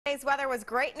Today's weather was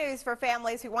great news for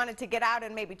families who wanted to get out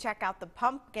and maybe check out the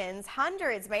pumpkins.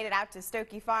 Hundreds made it out to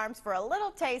Stokoe Farms for a little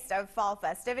taste of fall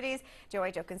festivities. Jo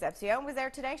Concepcion was there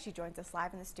today. She joins us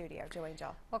live in the studio.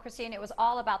 Jo. Well, Christine, it was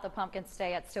all about the pumpkins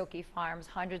today at Stokoe Farms.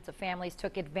 Hundreds of families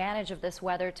took advantage of this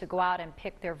weather to go out and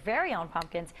pick their very own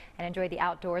pumpkins and enjoy the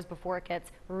outdoors before it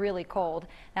gets really cold.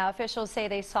 Now, officials say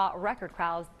they saw record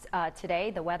crowds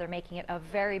today, the weather making it a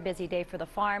very busy day for the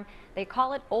farm. They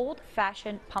call it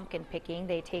old-fashioned pumpkin picking.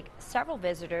 They take several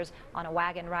visitors on a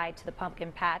wagon ride to the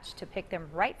pumpkin patch to pick them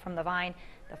right from the vine.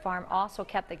 The farm also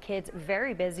kept the kids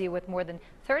very busy with more than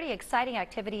 30 exciting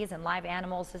activities and live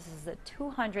animals. This is the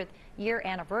 200th year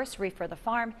anniversary for the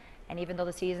farm, and even though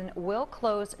the season will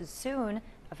close soon,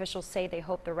 officials say they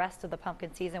hope the rest of the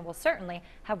pumpkin season will certainly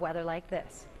have weather like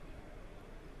this.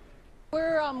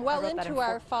 We're well into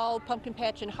our fall pumpkin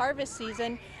patch and harvest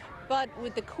season, but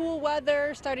with the cool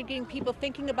weather, started getting people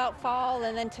thinking about fall,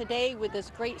 and then today with this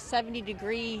great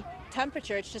 70-degree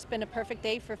temperature, it's just been a perfect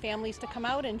day for families to come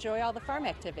out and enjoy all the farm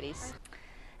activities.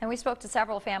 And we spoke to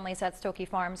several families at Stokoe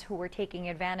Farms who were taking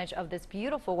advantage of this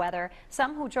beautiful weather,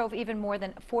 some who drove even more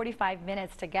than 45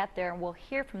 minutes to get there, and we'll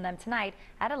hear from them tonight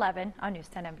at 11 on News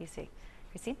 10 NBC.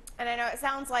 Christine? And I know it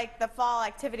sounds like the fall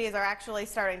activities are actually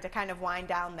starting to kind of wind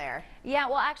down there. Yeah,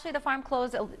 well, actually the farm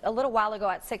closed a little while ago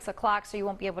at 6 o'clock, so you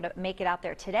won't be able to make it out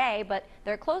there today, but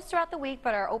they're closed throughout the week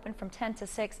but are open from 10 to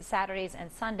 6 Saturdays and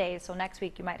Sundays, so next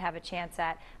week you might have a chance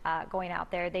at going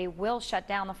out there. They will shut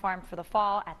down the farm for the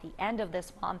fall at the end of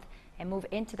this month and move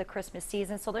into the Christmas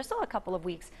season, so there's still a couple of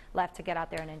weeks left to get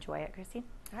out there and enjoy it. Christine?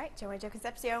 All right, Jo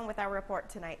Concepcion with our report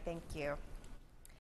tonight. Thank you.